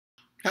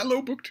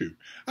Hello, BookTube.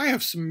 I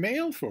have some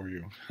mail for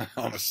you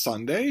on a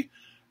Sunday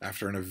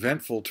after an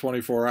eventful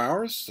 24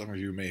 hours. Some of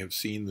you may have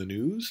seen the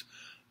news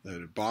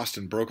that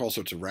Boston broke all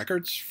sorts of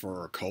records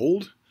for a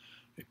cold.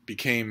 It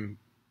became,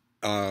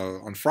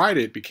 on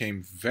Friday, it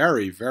became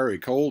very, very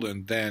cold,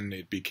 and then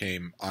it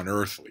became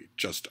unearthly,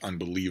 just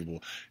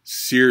unbelievable,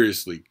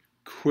 seriously,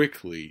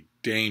 quickly,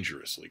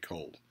 dangerously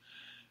cold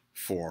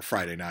for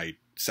Friday night.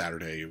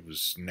 Saturday it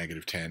was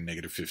 -10,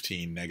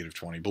 -15,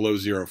 -20, below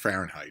 0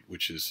 Fahrenheit,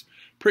 which is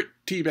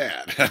pretty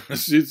bad.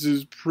 This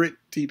is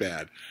pretty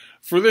bad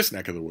for this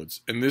neck of the woods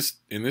in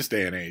this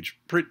day and age.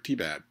 Pretty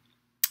bad,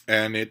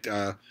 and it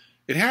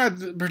had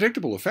the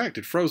predictable effect.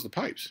 It froze the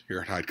pipes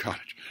here at Hyde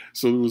Cottage,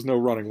 so there was no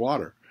running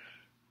water.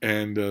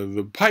 And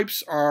the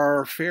pipes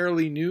are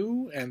fairly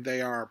new, and they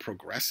are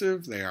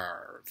progressive. They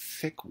are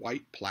thick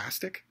white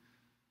plastic,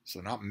 so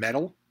not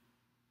metal.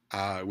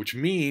 Which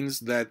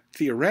means that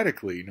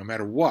theoretically, no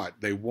matter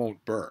what, they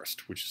won't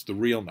burst, which is the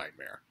real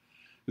nightmare.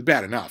 It's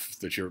bad enough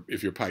that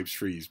if your pipes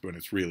freeze when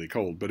it's really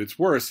cold, but it's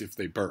worse if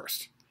they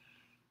burst,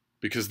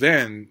 because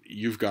then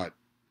you're going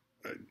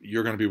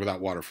to be without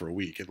water for a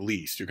week at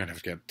least. You're going to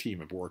have to get a team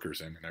of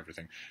workers in and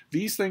everything.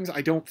 These things,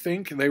 I don't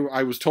think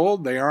I was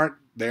told they aren't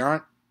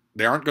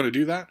going to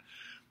do that.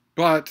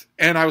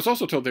 And I was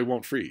also told they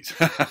won't freeze.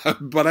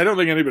 But I don't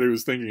think anybody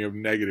was thinking of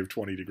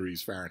 -20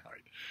 degrees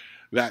Fahrenheit.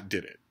 That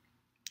did it.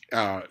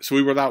 So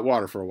we were without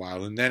water for a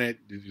while, and then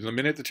the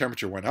minute the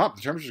temperature went up,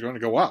 the temperature is going to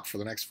go up for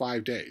the next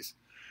 5 days.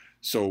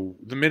 So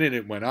the minute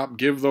it went up,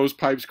 give those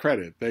pipes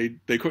credit.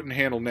 They couldn't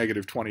handle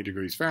 -20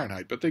 degrees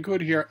Fahrenheit, but they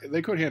could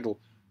handle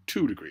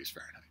 2 degrees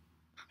Fahrenheit,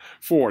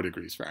 4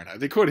 degrees Fahrenheit.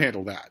 They could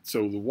handle that.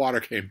 So the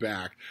water came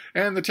back,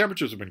 and the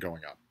temperatures have been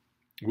going up,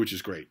 which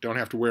is great. Don't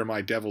have to wear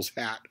my devil's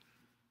hat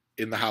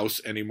in the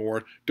house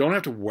anymore. Don't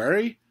have to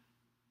worry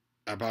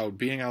about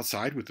being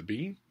outside with the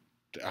bean.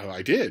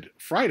 I did.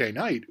 Friday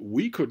night,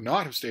 we could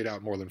not have stayed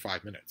out more than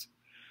 5 minutes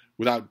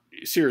without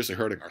seriously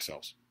hurting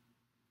ourselves.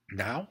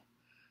 Now,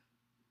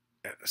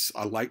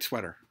 a light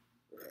sweater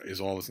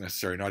is all that's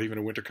necessary. Not even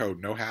a winter coat.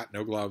 No hat,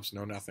 no gloves,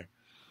 no nothing.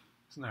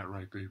 Isn't that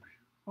right, baby?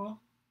 Huh?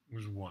 It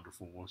was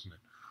wonderful, wasn't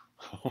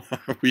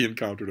it? We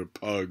encountered a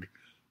pug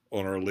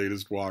on our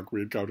latest walk.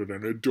 We encountered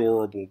an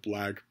adorable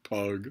black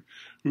pug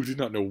who did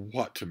not know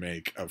what to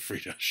make of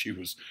Frida. She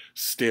was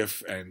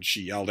stiff, and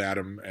she yelled at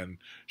him, and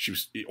she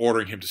was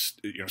ordering him to,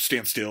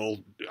 stand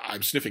still.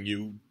 I'm sniffing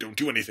you. Don't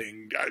do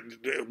anything.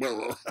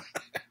 Well,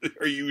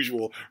 her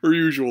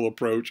usual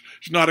approach.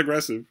 She's not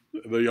aggressive.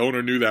 The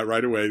owner knew that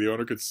right away. The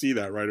owner could see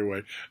that right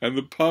away, and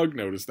the pug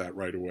noticed that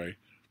right away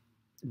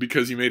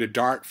because he made a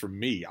dart from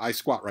me. I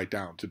squat right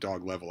down to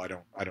dog level. I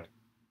don't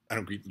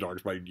greet the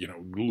dogs by,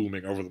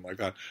 looming over them like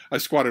that. I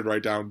squatted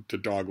right down to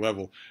dog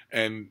level,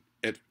 and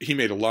he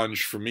made a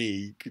lunge for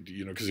me,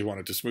 because he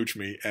wanted to smooch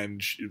me,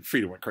 and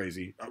Frida went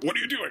crazy. What are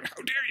you doing?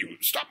 How dare you?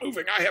 Stop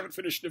moving. I haven't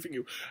finished sniffing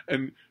you.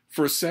 And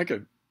for a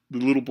second, the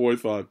little boy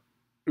thought,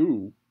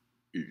 ooh,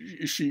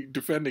 is she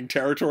defending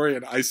territory?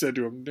 And I said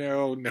to him,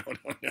 no,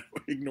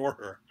 ignore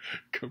her.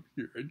 Come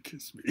here and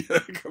kiss me.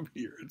 Come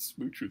here and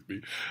smooch with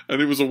me.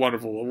 And it was a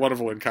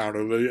wonderful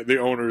encounter.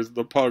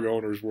 The pug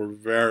owners were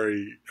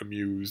very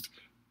amused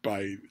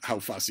by how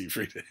fussy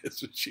Frida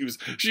is.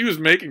 She was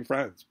making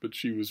friends, but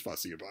she was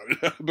fussy about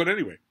it. But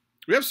anyway,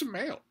 we have some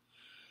mail.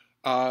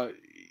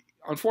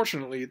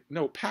 Unfortunately,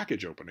 no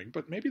package opening,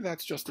 but maybe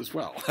that's just as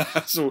well.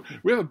 So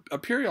we have a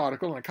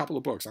periodical and a couple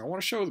of books. I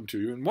want to show them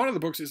to you, and one of the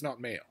books is not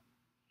mail.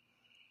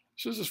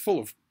 So this is full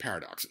of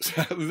paradoxes.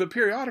 The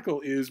periodical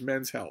is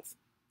Men's Health,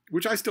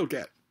 which I still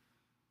get.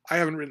 I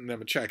haven't written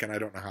them a check in I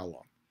don't know how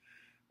long.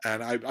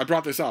 And I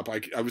brought this up.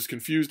 I was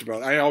confused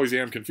about. I always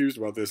am confused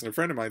about this. And a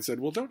friend of mine said,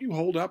 "Well, don't you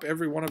hold up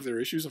every one of their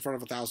issues in front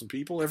of 1,000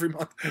 people every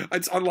month?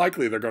 It's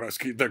unlikely they're going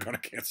to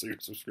cancel your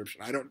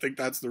subscription. I don't think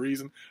that's the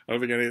reason. I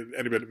don't think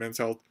anybody at Men's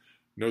Health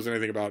knows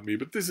anything about me.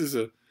 But this is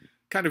a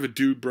kind of a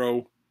dude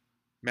bro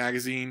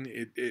magazine.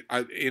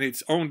 In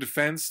its own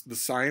defense, the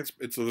science,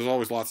 there's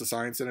always lots of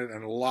science in it,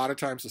 and a lot of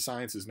times the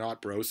science is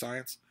not bro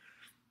science.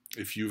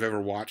 If you've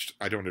ever watched,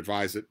 I don't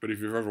advise it, but if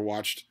you've ever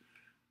watched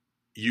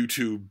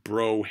YouTube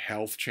bro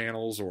health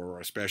channels, or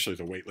especially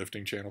the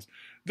weightlifting channels,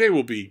 they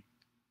will be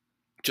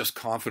just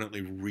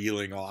confidently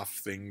reeling off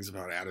things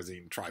about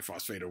adenosine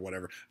triphosphate or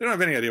whatever. They don't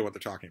have any idea what they're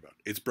talking about.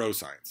 It's bro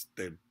science.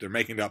 They're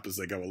making it up as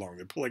they go along.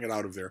 They're pulling it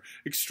out of their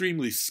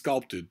extremely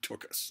sculpted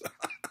tuchus.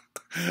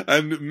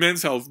 And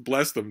Men's Health,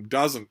 bless them,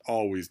 doesn't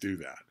always do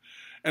that.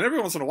 And every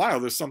once in a while,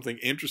 there's something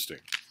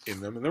interesting in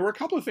them. And there were a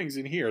couple of things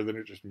in here that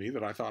interested me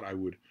that I thought I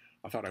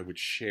would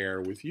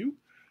share with you.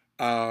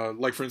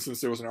 Like, for instance,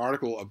 there was an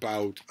article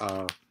about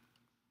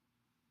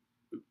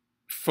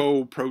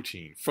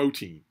protein,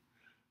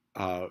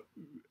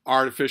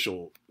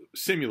 artificial,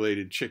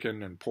 simulated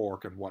chicken and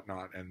pork and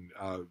whatnot, and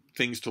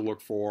things to look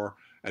for,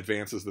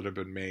 advances that have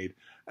been made.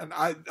 And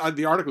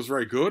the article is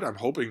very good. I'm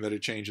hoping that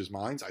it changes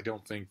minds. I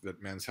don't think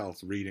that Men's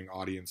Health reading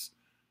audience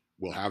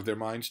will have their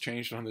minds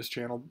changed on this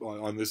channel,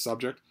 on this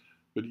subject.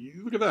 But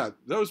you look at that.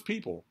 Those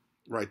people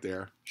right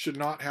there should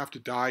not have to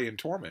die in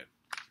torment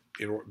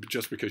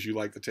just because you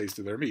like the taste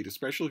of their meat,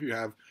 especially if you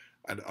have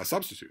a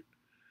substitute,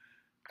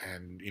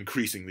 and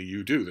increasingly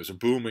you do. There's a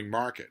booming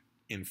market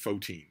in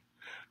Photeen.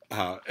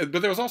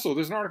 But there's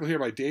an article here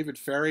by David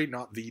Ferry,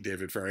 not the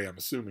David Ferry, I'm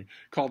assuming,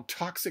 called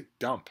Toxic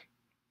Dump.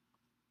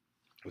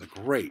 With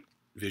a great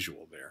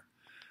visual there.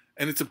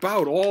 And it's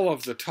about all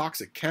of the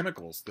toxic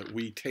chemicals that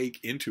we take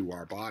into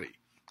our body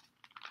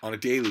on a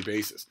daily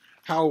basis,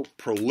 how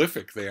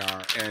prolific they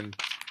are, and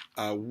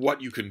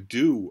what you can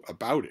do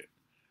about it.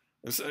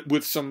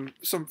 With some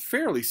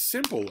fairly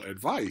simple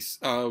advice.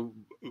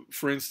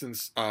 For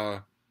instance,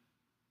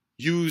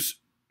 use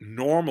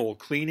normal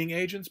cleaning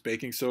agents,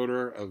 baking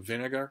soda,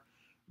 vinegar,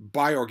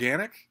 buy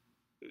organic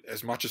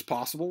as much as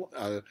possible.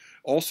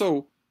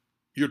 Also,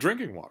 your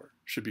drinking water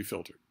should be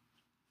filtered.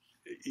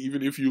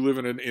 Even if you live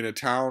in a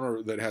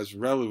town that has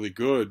relatively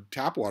good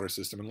tap water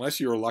system, unless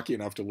you're lucky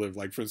enough to live,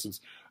 like, for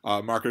instance,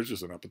 Mark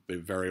Richardson up at the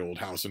very old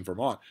house in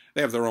Vermont,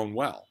 they have their own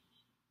well.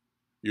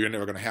 You're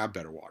never going to have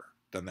better water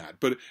than that.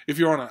 But if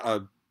you're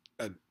on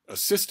a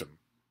system,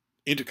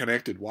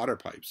 interconnected water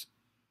pipes,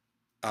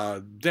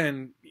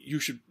 then you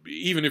should,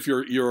 even if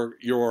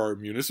your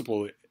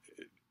municipal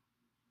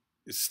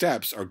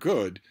steps are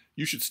good,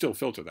 you should still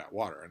filter that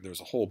water. And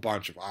there's a whole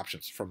bunch of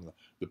options, from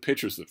the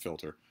pitchers that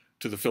filter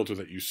to the filter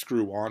that you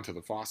screw onto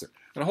the faucet,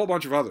 and a whole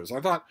bunch of others.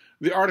 I thought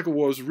the article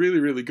was really,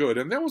 really good.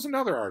 And there was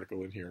another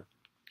article in here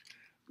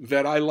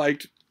that I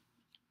liked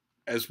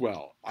as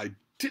well. I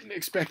didn't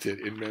expect it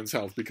in Men's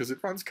Health because it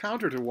runs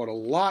counter to what a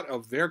lot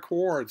of their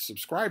core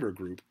subscriber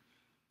group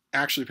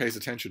actually pays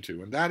attention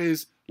to, and that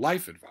is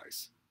life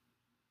advice.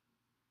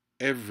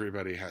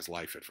 Everybody has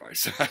life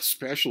advice,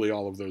 especially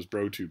all of those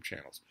BroTube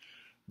channels,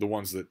 the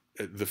ones that,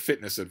 the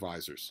fitness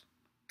advisors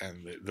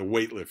and the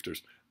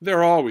weightlifters.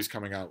 They're always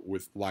coming out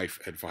with life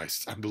advice.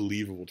 It's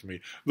unbelievable to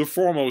me. The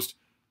foremost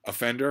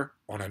offender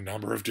on a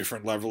number of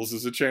different levels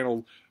is a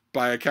channel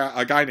by a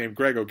guy named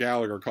Greg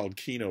O'Gallagher called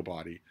Kino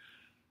Body.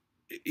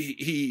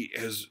 He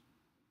has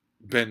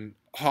been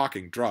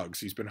hawking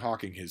drugs. He's been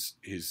hawking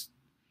his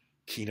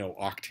Kino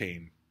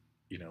Octane,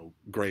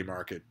 gray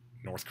market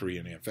North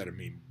Korean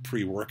amphetamine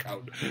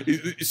pre-workout.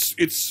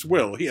 It's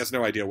swill. He has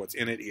no idea what's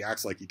in it. He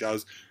acts like he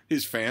does.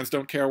 His fans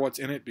don't care what's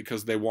in it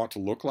because they want to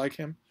look like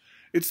him.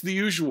 It's the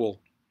usual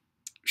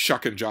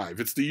shuck and jive.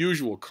 It's the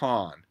usual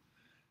con.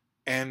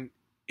 And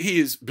he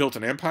has built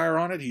an empire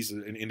on it. He's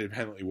an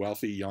independently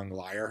wealthy young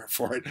liar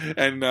for it.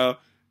 And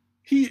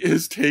he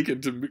is taken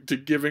to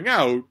giving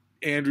out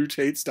Andrew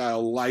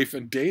Tate-style life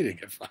and dating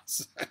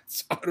advice.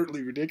 It's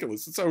utterly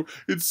ridiculous.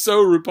 It's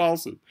so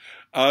repulsive.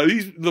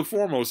 He's the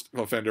foremost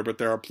offender, but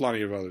there are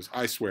plenty of others.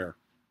 I swear.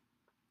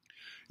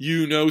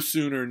 You no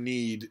sooner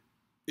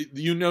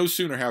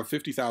have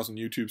 50,000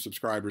 YouTube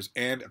subscribers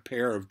and a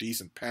pair of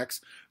decent pecs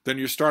than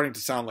you're starting to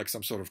sound like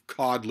some sort of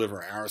cod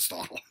liver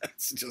Aristotle.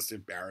 It's just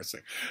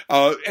embarrassing.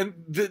 And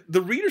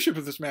the readership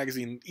of this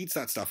magazine eats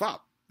that stuff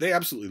up. They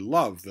absolutely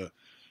love the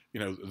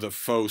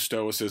faux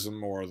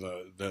stoicism, or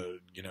the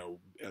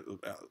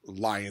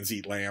lions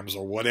eat lambs,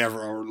 or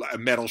whatever, or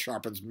metal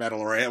sharpens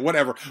metal, or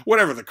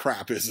whatever the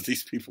crap is that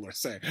these people are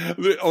saying.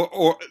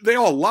 Or they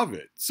all love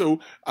it. So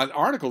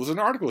there's an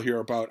article here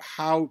about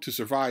how to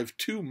survive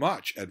too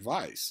much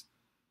advice.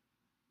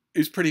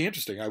 It's pretty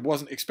interesting. I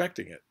wasn't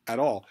expecting it at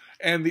all.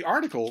 And the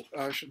article,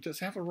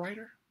 does it have a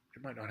writer?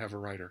 It might not have a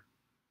writer.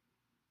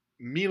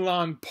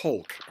 Milan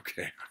Polk.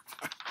 Okay.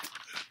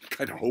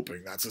 Kind of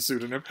hoping that's a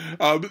pseudonym.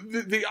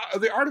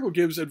 The article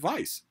gives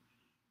advice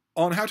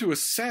on how to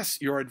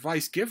assess your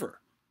advice giver.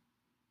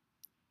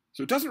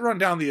 So it doesn't run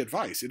down the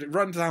advice. It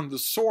runs down the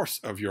source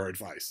of your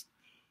advice.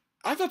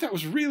 I thought that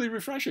was really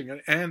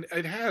refreshing, and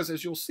it has,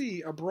 as you'll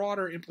see, a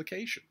broader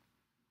implication.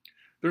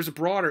 There's a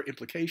broader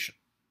implication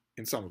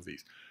in some of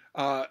these.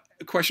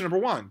 Question number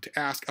 1 to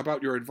ask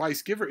about your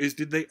advice giver is,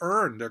 did they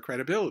earn their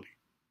credibility?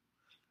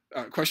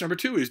 Question number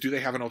 2 is, do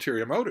they have an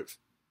ulterior motive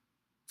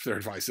for their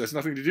advice? It has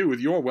nothing to do with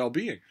your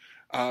well-being.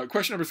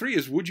 Question number 3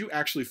 is, would you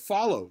actually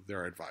follow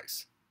their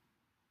advice?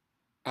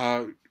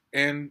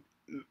 And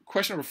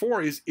question number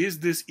 4 is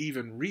this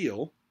even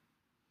real?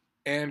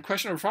 And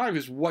question number 5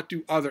 is, what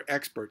do other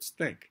experts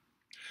think?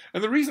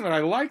 And the reason that I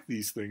like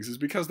these things is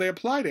because they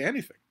apply to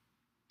anything.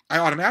 I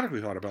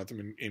automatically thought about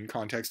them in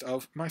context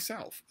of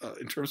myself,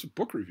 in terms of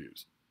book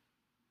reviews.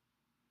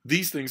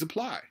 These things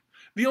apply.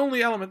 The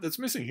only element that's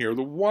missing here,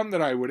 the one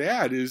that I would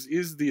add,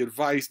 is the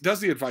advice,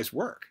 does the advice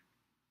work?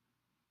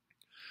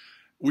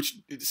 Which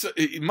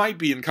it might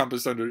be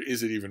encompassed under,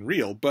 is it even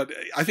real? But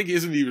I think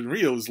isn't even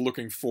real is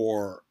looking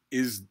for,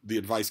 is the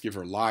advice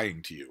giver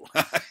lying to you?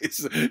 is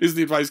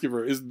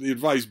the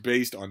advice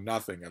based on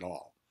nothing at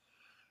all?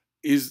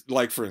 Is,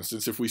 like, for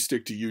instance, if we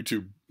stick to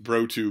YouTube,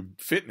 BroTube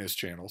fitness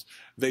channels,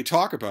 they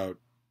talk about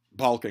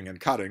bulking and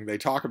cutting. They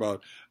talk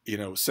about,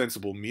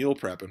 sensible meal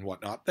prep and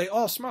whatnot. They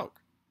all smoke.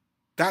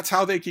 That's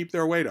how they keep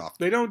their weight off.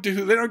 They don't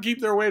keep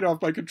their weight off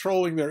by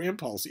controlling their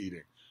impulse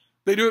eating.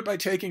 They do it by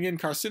taking in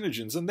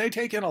carcinogens, and they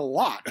take in a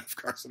lot of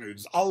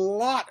carcinogens, a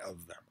lot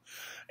of them.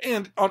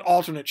 And on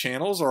alternate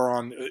channels, or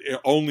on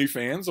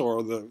OnlyFans,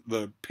 or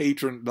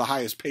the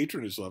highest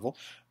patronage level,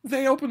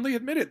 they openly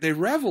admit it. They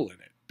revel in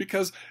it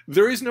because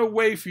there is no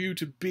way for you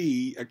to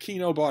be a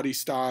Kino Body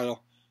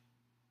style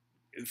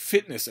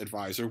fitness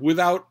advisor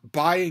without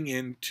buying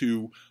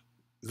into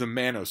the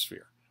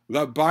manosphere,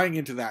 without buying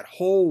into that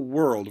whole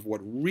world of what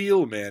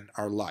real men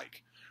are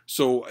like.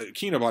 So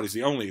Kino Body's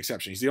the only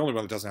exception. He's the only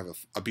one that doesn't have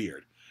a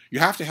beard. You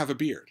have to have a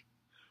beard.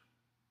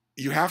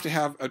 You have to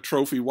have a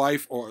trophy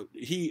wife, or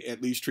he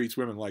at least treats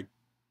women like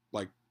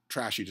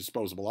trashy,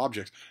 disposable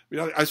objects. You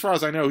know, as far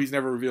as I know, he's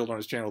never revealed on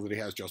his channel that he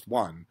has just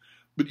one.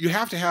 But you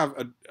have to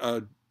have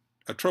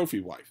a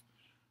trophy wife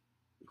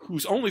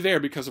who's only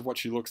there because of what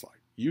she looks like.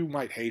 You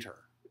might hate her.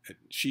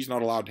 She's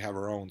not allowed to have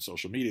her own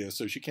social media,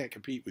 so she can't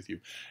compete with you.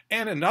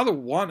 And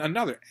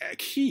another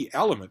key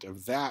element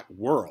of that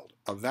world,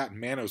 of that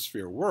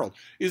manosphere world,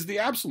 is the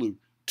absolute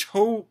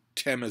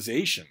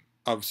totemization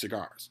of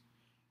cigars.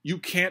 You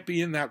can't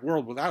be in that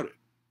world without it.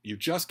 You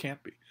just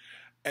can't be.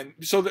 And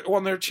so that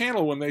on their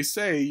channel, when they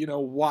say, you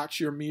know, watch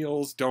your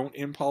meals, don't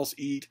impulse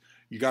eat,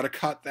 you got to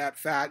cut that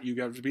fat, you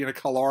got to be in a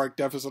caloric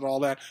deficit, all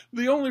that,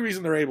 the only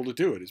reason they're able to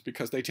do it is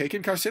because they take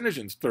in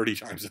carcinogens 30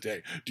 times a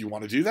day. Do you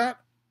want to do that?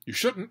 You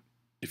shouldn't,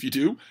 if you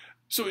do.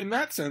 So in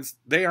that sense,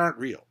 they aren't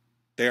real.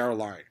 They are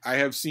lying. I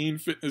have seen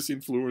fitness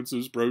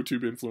influencers,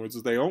 BroTube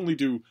influencers, they only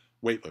do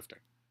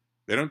weightlifting.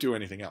 They don't do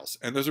anything else.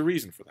 And there's a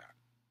reason for that.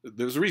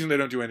 There's a reason they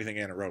don't do anything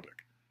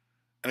anaerobic.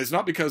 And it's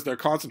not because they're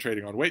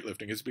concentrating on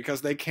weightlifting. It's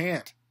because they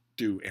can't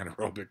do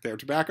anaerobic. They're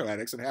tobacco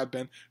addicts and have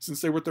been since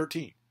they were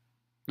 13.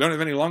 They don't have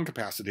any lung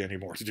capacity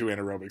anymore to do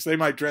anaerobics. They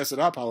might dress it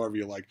up however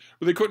you like,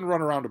 but they couldn't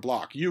run around a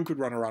block. You could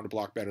run around a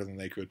block better than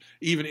they could,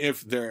 even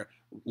if they're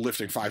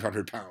lifting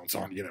 500 pounds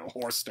on, you know,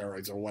 horse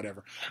steroids or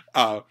whatever.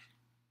 I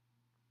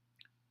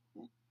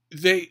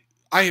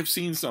have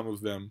seen some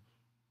of them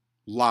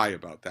lie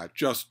about that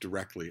just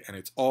directly, and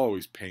it's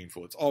always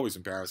painful. It's always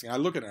embarrassing. I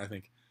look at it and I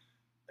think,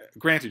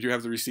 granted, you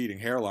have the receding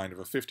hairline of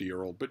a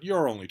 50-year-old, but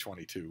you're only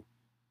 22.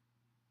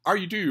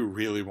 Do you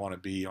really want to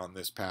be on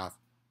this path?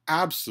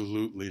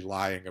 Absolutely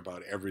lying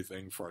about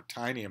everything for a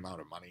tiny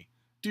amount of money.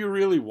 Do you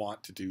really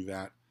want to do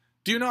that?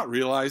 Do you not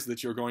realize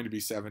that you're going to be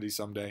 70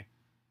 someday?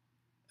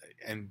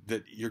 And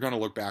that you're going to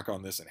look back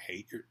on this and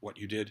hate what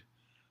you did?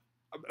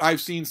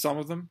 I've seen some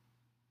of them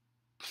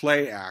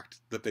play act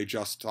that they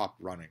just stopped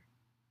running.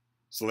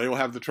 So they will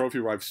have the trophy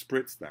wife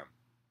spritz them,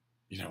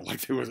 you know,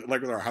 like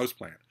with our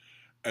houseplant.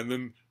 And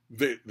then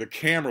the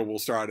camera will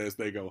start as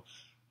they go,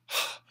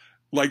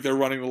 like they're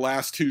running the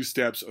last two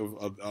steps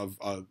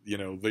of you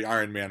know, the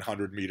Iron Man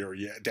 100-meter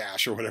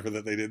dash or whatever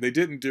that they did. They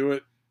didn't do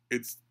it.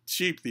 It's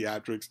cheap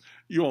theatrics.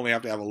 You only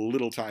have to have a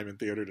little time in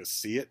theater to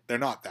see it. They're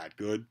not that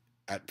good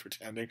at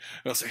pretending.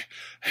 They'll say,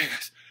 hey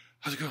guys,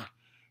 how's it going?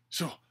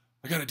 So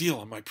I got a deal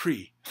on my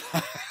pre.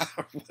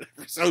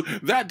 Whatever. So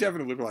that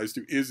definitely applies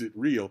to, is it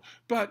real?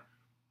 But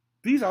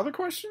these other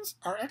questions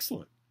are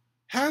excellent.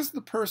 Has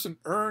the person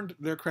earned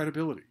their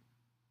credibility?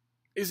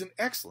 Is an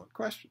excellent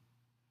question.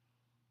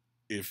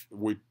 If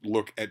we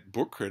look at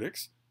book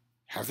critics,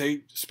 have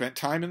they spent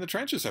time in the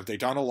trenches? Have they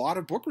done a lot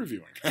of book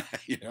reviewing?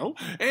 You know,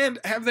 and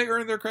have they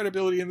earned their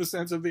credibility in the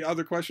sense of the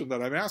other question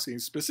that I'm asking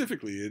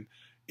specifically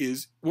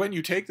is when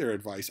you take their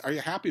advice, are you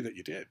happy that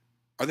you did?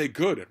 Are they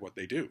good at what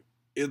they do?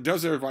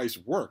 Does their advice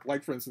work?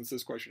 Like, for instance,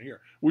 this question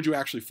here. Would you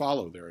actually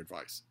follow their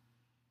advice?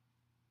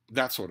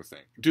 That sort of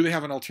thing. Do they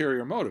have an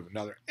ulterior motive?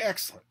 Another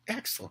excellent,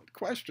 excellent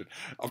question.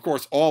 Of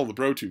course, all the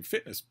BroTube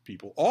fitness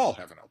people all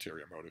have an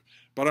ulterior motive.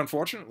 But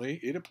unfortunately,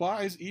 it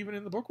applies even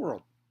in the book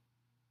world.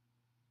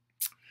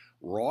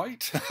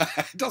 Right?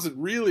 It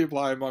doesn't really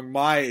apply among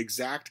my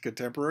exact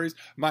contemporaries,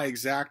 my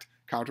exact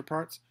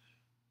counterparts.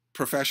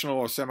 Professional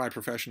or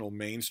semi-professional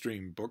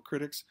mainstream book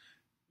critics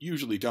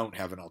usually don't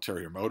have an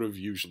ulterior motive,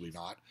 usually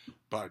not.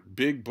 But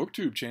big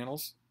booktube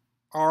channels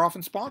are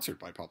often sponsored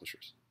by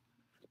publishers.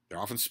 They're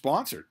often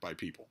sponsored by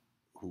people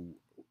who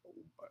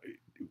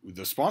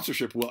the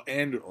sponsorship will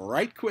end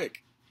right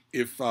quick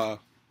if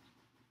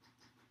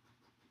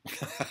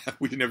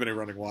we didn't have any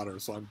running water,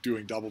 so I'm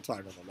doing double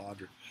time on the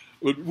laundry.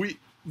 But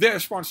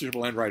their sponsorship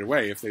will end right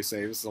away if they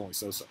say this is only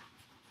so-so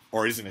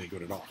or isn't any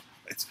good at all.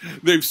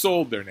 They've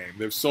sold their name.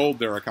 They've sold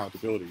their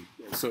accountability.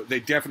 So they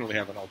definitely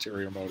have an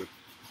ulterior motive.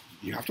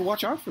 You have to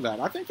watch out for that.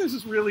 I think this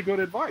is really good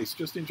advice,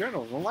 just in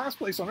general. In the last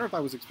place on earth I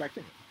was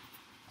expecting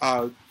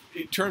it.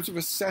 In terms of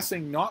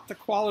assessing not the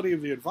quality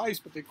of the advice,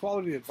 but the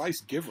quality of the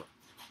advice giver.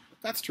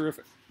 That's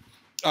terrific.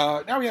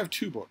 Now we have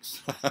two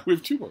books. We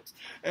have two books.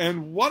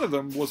 And one of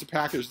them was a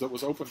package that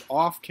was opened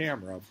off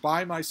camera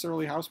by my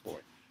surly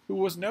houseboy, who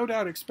was no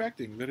doubt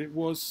expecting that it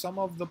was some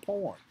of the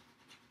porn.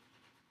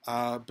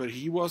 But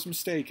he was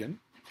mistaken.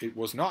 It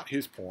was not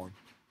his porn.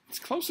 It's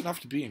close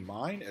enough to being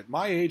mine. At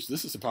my age,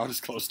 this is about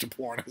as close to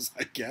porn as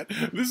I get.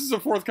 This is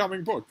a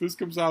forthcoming book. This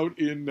comes out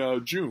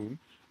in June,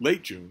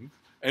 late June.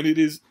 And it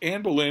is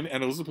Anne Boleyn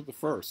and Elizabeth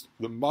I,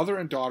 the mother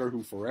and daughter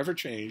who forever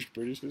changed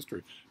British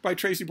history, by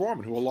Tracy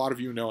Borman, who a lot of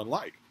you know and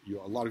like.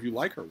 A lot of you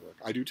like her work.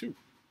 I do too.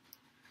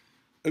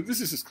 And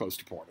this is as close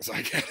to porn as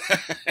I get.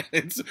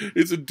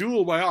 It's a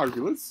dual biography.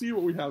 Let's see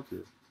what we have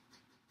here.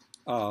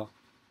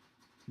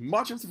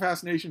 Much of the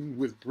fascination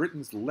with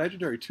Britain's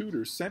legendary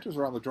Tudors centers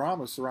around the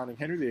dramas surrounding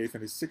Henry VIII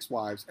and his 6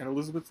 wives and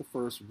Elizabeth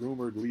I's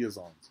rumored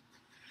liaisons.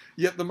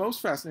 Yet the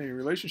most fascinating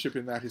relationship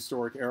in that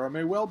historic era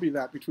may well be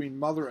that between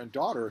mother and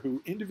daughter,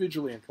 who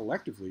individually and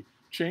collectively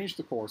changed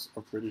the course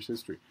of British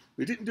history.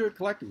 They didn't do it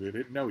collectively, they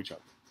didn't know each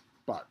other.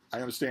 But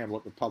I understand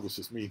what the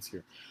publicist means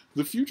here.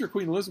 The future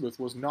Queen Elizabeth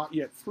was not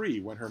yet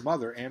free when her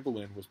mother, Anne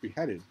Boleyn, was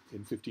beheaded in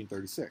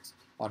 1536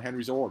 on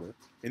Henry's order,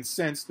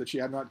 incensed that she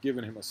had not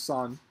given him a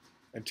son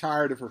and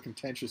tired of her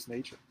contentious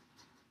nature.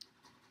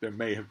 There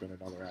may have been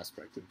another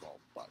aspect involved,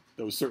 but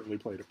those certainly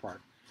played a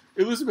part.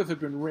 Elizabeth had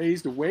been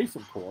raised away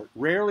from court,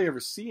 rarely ever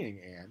seeing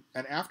Anne,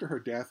 and after her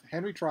death,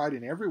 Henry tried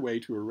in every way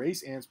to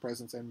erase Anne's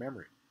presence and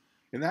memory.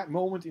 In that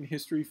moment in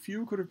history,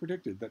 few could have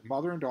predicted that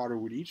mother and daughter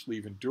would each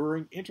leave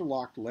enduring,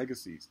 interlocked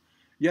legacies.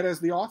 Yet,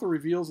 as the author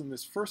reveals in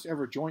this first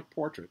ever joint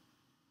portrait,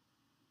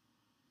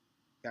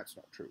 that's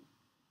not true.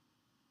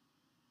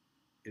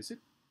 Is it?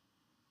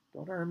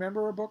 Don't I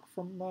remember a book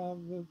from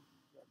the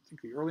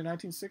early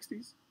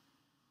 1960s?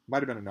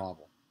 Might have been a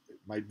novel.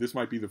 This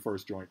might be the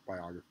first joint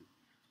biography.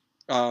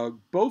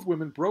 Both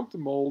women broke the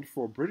mold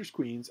for British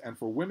queens and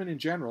for women in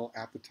general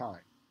at the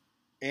time.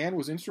 Anne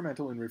was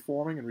instrumental in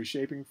reforming and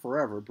reshaping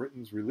forever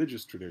Britain's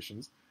religious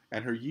traditions,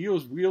 and her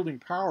years wielding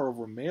power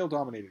over a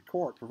male-dominated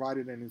court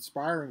provided an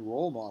inspiring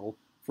role model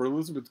for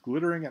Elizabeth's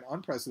glittering and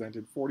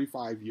unprecedented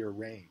 45-year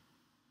reign.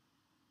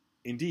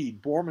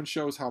 Indeed, Borman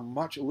shows how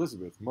much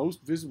Elizabeth,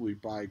 most visibly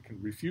by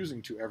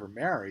refusing to ever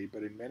marry,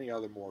 but in many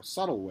other more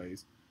subtle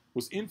ways,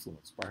 was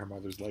influenced by her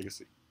mother's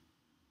legacy.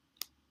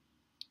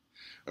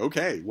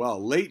 Okay,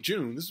 well, late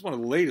June. This is one of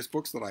the latest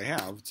books that I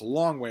have. It's a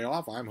long way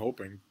off. I'm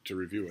hoping to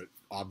review it.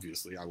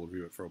 Obviously, I will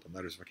review it for Open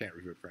Letters if I can't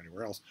review it for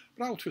anywhere else.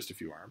 But I will twist a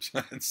few arms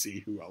and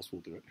see who else will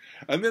do it.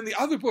 And then the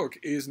other book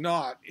is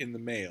not in the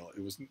mail.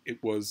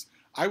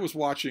 I was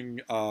watching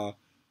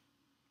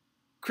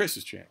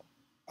Chris's channel.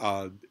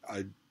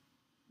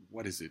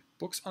 What is it?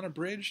 Books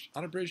Unabridged?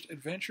 Unabridged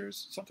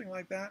Adventures? Something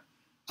like that?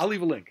 I'll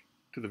leave a link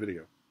to the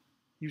video.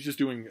 He was just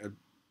doing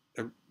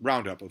a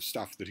roundup of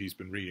stuff that he's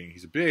been reading.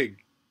 He's a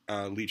big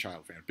Lee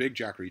Child fan, big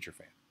Jack Reacher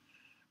fan.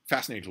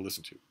 Fascinating to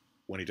listen to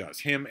when he does.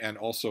 Him and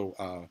also,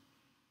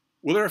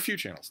 well, there are a few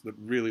channels that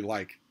really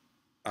like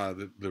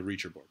the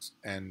Reacher books.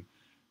 And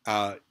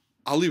I'll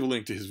leave a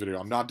link to his video.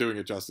 I'm not doing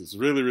it justice. It's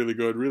really, really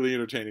good, really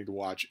entertaining to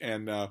watch.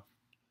 And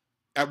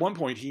at one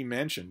point he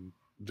mentioned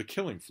The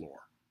Killing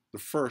Floor, the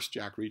first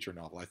Jack Reacher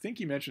novel. I think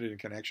he mentioned it in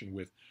connection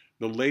with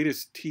the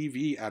latest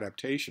TV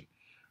adaptation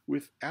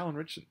with Alan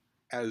Ritchson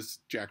as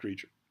Jack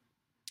Reacher.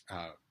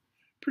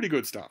 Pretty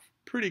good stuff.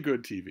 Pretty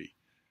good TV.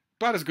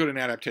 About as good an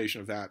adaptation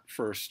of that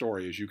first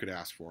story as you could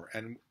ask for.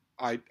 And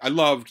I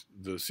loved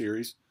the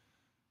series.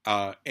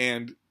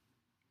 And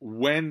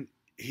when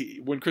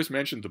Chris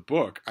mentioned the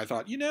book, I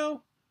thought,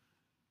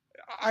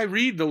 I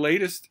read the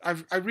latest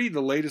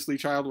Lee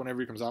Child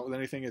whenever he comes out with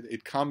anything.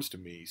 It comes to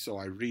me, so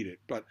I read it.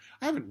 But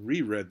I haven't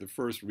reread the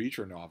first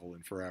Reacher novel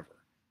in forever.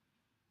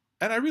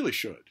 And I really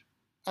should.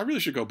 I really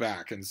should go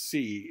back and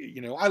see.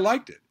 I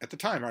liked it. At the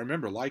time, I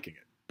remember liking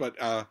it. But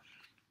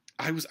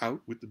I was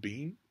out with the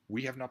bean.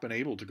 We have not been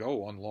able to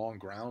go on long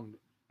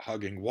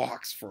ground-hugging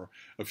walks for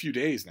a few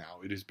days now.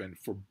 It has been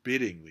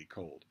forbiddingly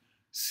cold.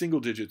 Single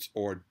digits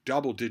or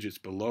double digits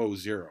below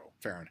 0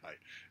 Fahrenheit.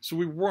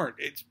 So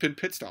it's been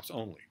pit stops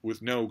only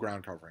with no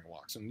ground covering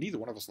walks. And neither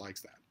one of us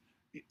likes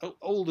that.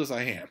 Old as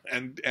I am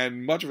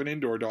and much of an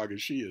indoor dog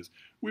as she is,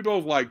 we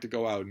both like to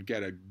go out and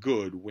get a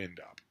good wind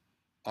up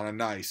on a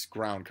nice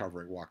ground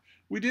covering walk.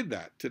 We did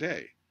that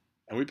today.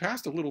 And we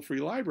passed a little free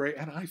library,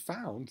 and I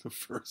found the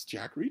first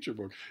Jack Reacher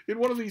book in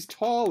one of these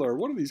taller,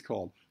 what are these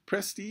called?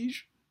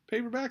 Prestige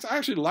paperbacks? I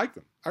actually like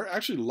them. I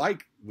actually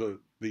like the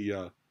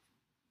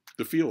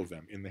feel of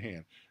them in the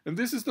hand. And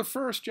this is the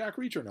first Jack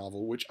Reacher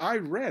novel, which I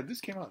read. This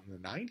came out in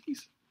the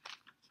 90s?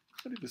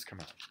 When did this come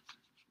out?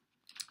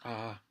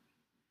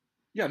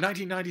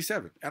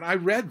 1997. And I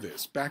read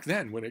this back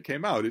then when it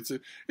came out. It's a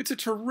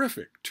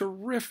terrific,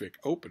 terrific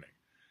opening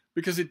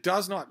because it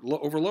does not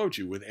overload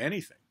you with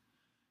anything.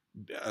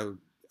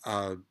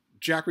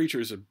 Jack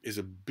Reacher is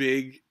a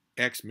big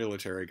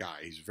ex-military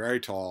guy. He's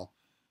very tall,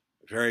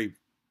 very,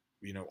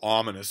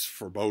 ominous,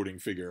 foreboding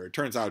figure. It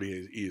turns out he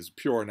is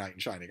pure knight in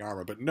shining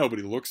armor, but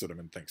nobody looks at him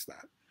and thinks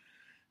that.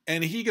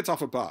 And he gets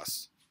off a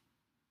bus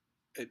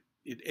at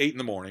 8 in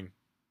the morning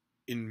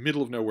in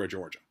middle of nowhere,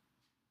 Georgia,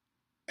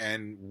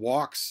 and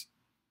walks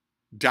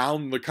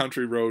down the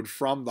country road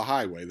from the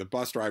highway. The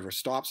bus driver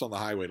stops on the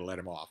highway to let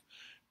him off.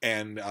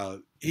 And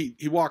he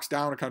walks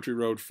down a country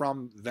road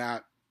from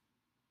that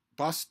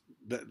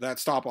that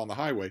stop on the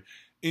highway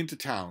into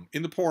town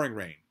in the pouring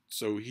rain.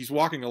 So he's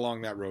walking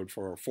along that road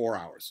for 4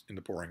 hours in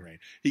the pouring rain.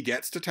 He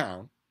gets to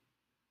town,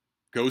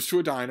 goes to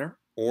a diner,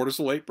 orders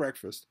a late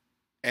breakfast,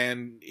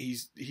 and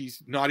he's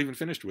not even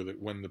finished with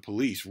it when the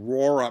police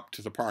roar up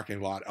to the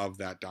parking lot of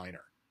that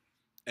diner.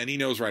 And he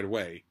knows right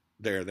away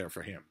they're there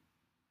for him.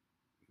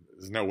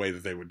 There's no way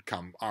that they would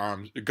come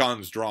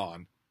guns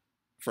drawn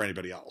for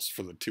anybody else,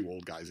 for the two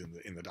old guys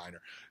in the diner.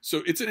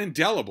 So it's an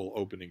indelible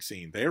opening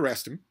scene. They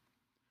arrest him.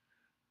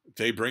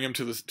 they bring him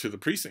to the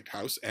precinct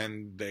house,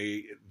 and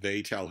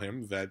they tell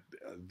him that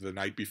the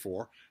night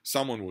before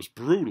someone was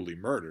brutally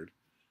murdered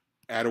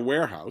at a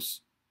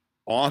warehouse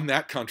on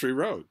that country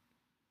road,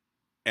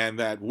 and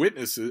that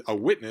a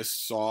witness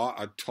saw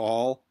a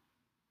tall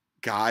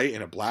guy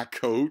in a black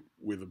coat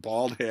with a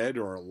bald head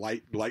or a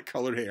light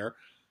colored hair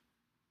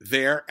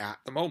there at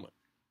the moment,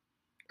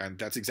 and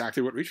that's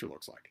exactly what Reacher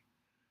looks like.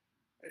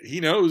 He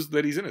knows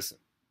that he's innocent.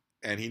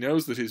 And he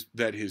knows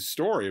that his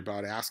story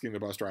about asking the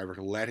bus driver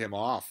to let him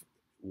off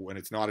when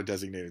it's not a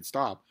designated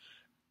stop,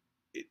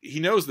 he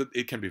knows that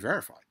it can be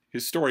verified.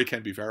 His story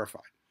can be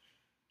verified.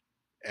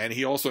 And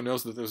he also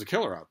knows that there's a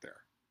killer out there.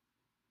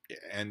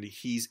 And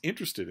he's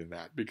interested in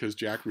that because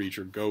Jack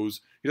Reacher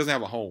he doesn't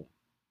have a home.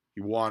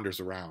 He wanders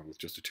around with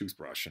just a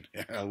toothbrush and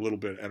a little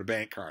bit and a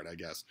bank card, I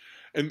guess.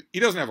 And he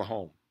doesn't have a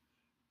home.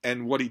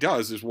 And what he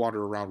does is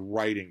wander around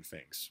writing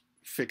things,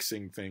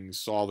 fixing things,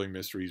 solving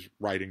mysteries,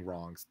 righting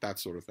wrongs, that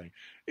sort of thing.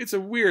 It's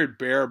a weird,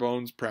 bare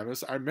bones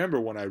premise. I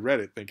remember when I read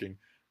it thinking,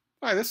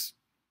 this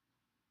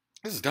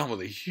is done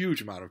with a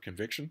huge amount of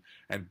conviction.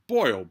 And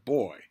boy, oh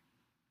boy,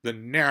 the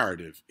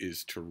narrative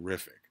is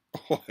terrific.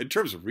 Oh, in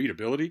terms of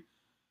readability,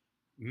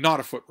 not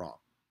a foot wrong.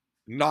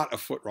 Not a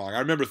foot wrong. I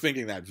remember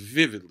thinking that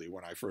vividly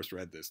when I first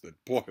read this,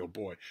 that boy, oh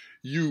boy,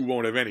 you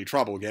won't have any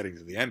trouble getting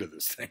to the end of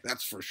this thing,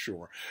 that's for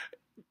sure.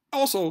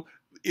 Also,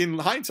 in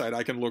hindsight,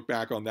 I can look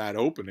back on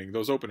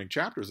those opening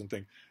chapters and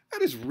think,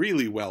 that is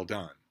really well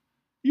done.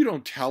 You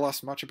don't tell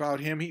us much about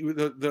him.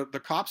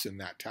 The cops in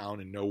that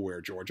town in nowhere,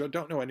 Georgia,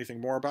 don't know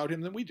anything more about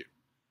him than we do.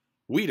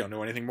 We don't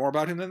know anything more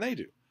about him than they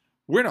do.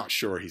 We're not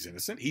sure he's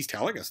innocent. He's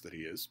telling us that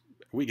he is.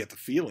 We get the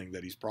feeling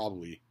that he's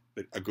probably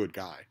a good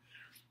guy.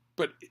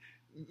 But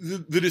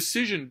the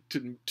decision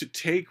to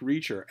take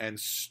Reacher and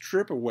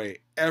strip away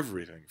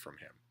everything from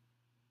him.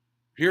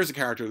 Here's a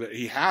character that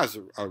he has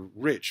a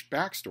rich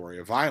backstory,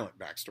 a violent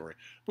backstory,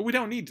 but we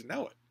don't need to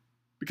know it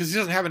because he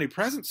doesn't have any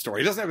present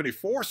story. He doesn't have any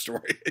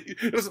story.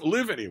 He doesn't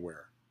live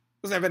anywhere.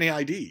 Doesn't have any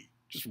ID.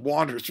 Just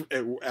wanders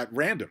at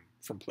random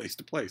from place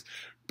to place.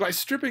 By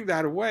stripping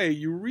that away,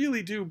 you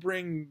really do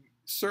bring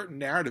certain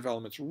narrative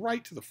elements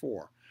right to the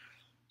fore.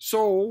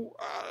 So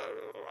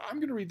I'm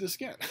going to read this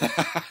again.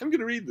 I'm going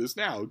to read this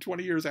now,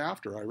 20 years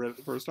after I read it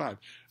the first time,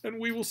 and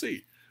we will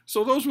see.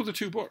 So those were the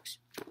two books.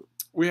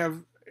 We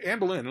have Anne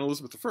Boleyn and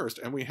Elizabeth I,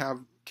 and we have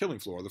Killing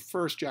Floor, the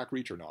first Jack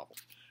Reacher novel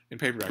in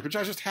paperback, which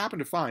I just happened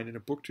to find in a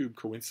BookTube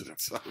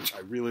coincidence, which I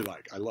really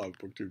like. I love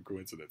BookTube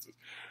coincidences.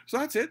 So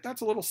that's it.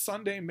 That's a little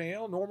Sunday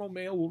mail. Normal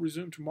mail will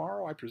resume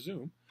tomorrow, I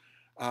presume,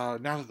 now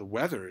that the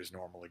weather is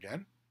normal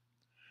again.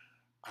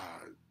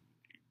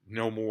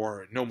 No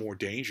more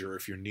danger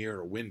if you're near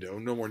a window.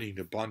 No more needing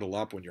to bundle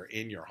up when you're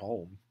in your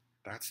home.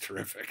 That's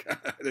terrific.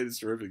 It is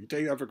terrific. You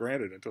take that for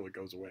granted until it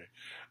goes away.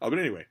 But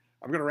anyway,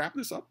 I'm going to wrap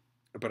this up,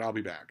 but I'll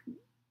be back.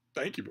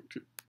 Thank you, BookTube.